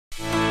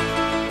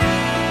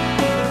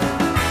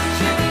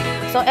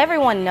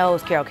everyone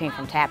knows Carole King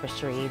from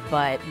Tapestry,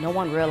 but no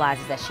one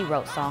realizes that she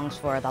wrote songs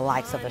for the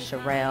likes of the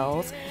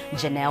Shirelles,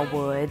 Janelle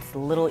Woods,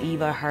 Little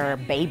Eva, her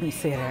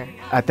babysitter.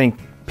 I think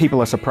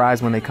people are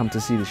surprised when they come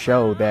to see the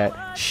show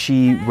that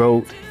she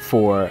wrote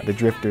for the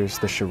Drifters,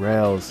 the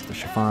Shirelles, the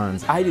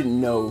Chiffons. I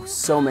didn't know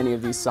so many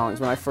of these songs.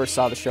 When I first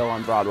saw the show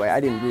on Broadway, I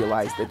didn't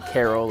realize that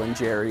Carole and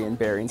Gerry and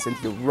Barry and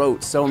Cynthia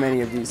wrote so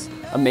many of these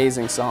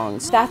amazing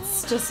songs.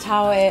 That's just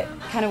how it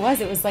kind of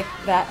was. It was like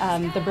that,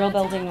 the Brill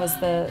Building was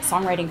the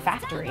songwriting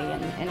factory,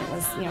 and it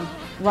was, you know,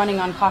 running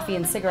on coffee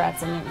and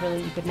cigarettes, and it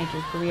really, you could make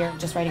your career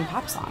just writing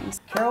pop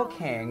songs. Carole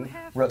King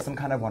wrote Some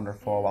Kind of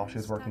Wonderful while she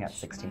was working at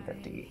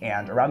 1650,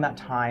 and around that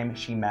time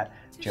she met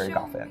Gerry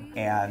Goffin,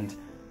 and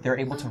they're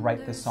able to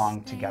write this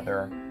song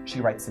together.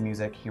 She writes the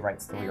music, he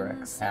writes the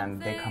lyrics, and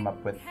they come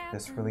up with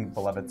this really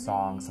beloved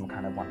song, Some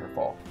Kind of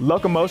Wonderful.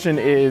 Locomotion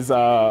is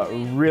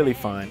really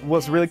fun.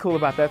 What's really cool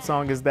about that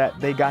song is that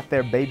they got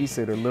their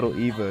babysitter, Little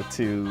Eva,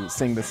 to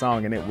sing the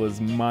song, and it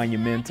was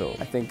monumental.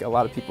 I think a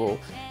lot of people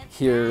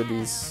hear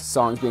these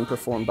songs being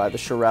performed by the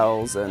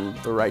Shirelles and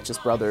the Righteous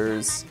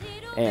Brothers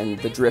and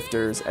the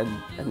Drifters,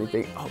 and they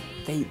think, oh,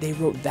 they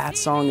wrote that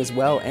song as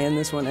well, and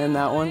this one and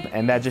that one.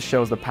 And that just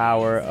shows the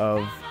power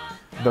of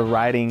the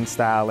writing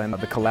style and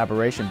the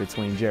collaboration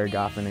between Gerry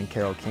Goffin and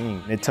Carole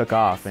King. It took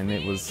off and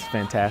it was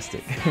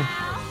fantastic.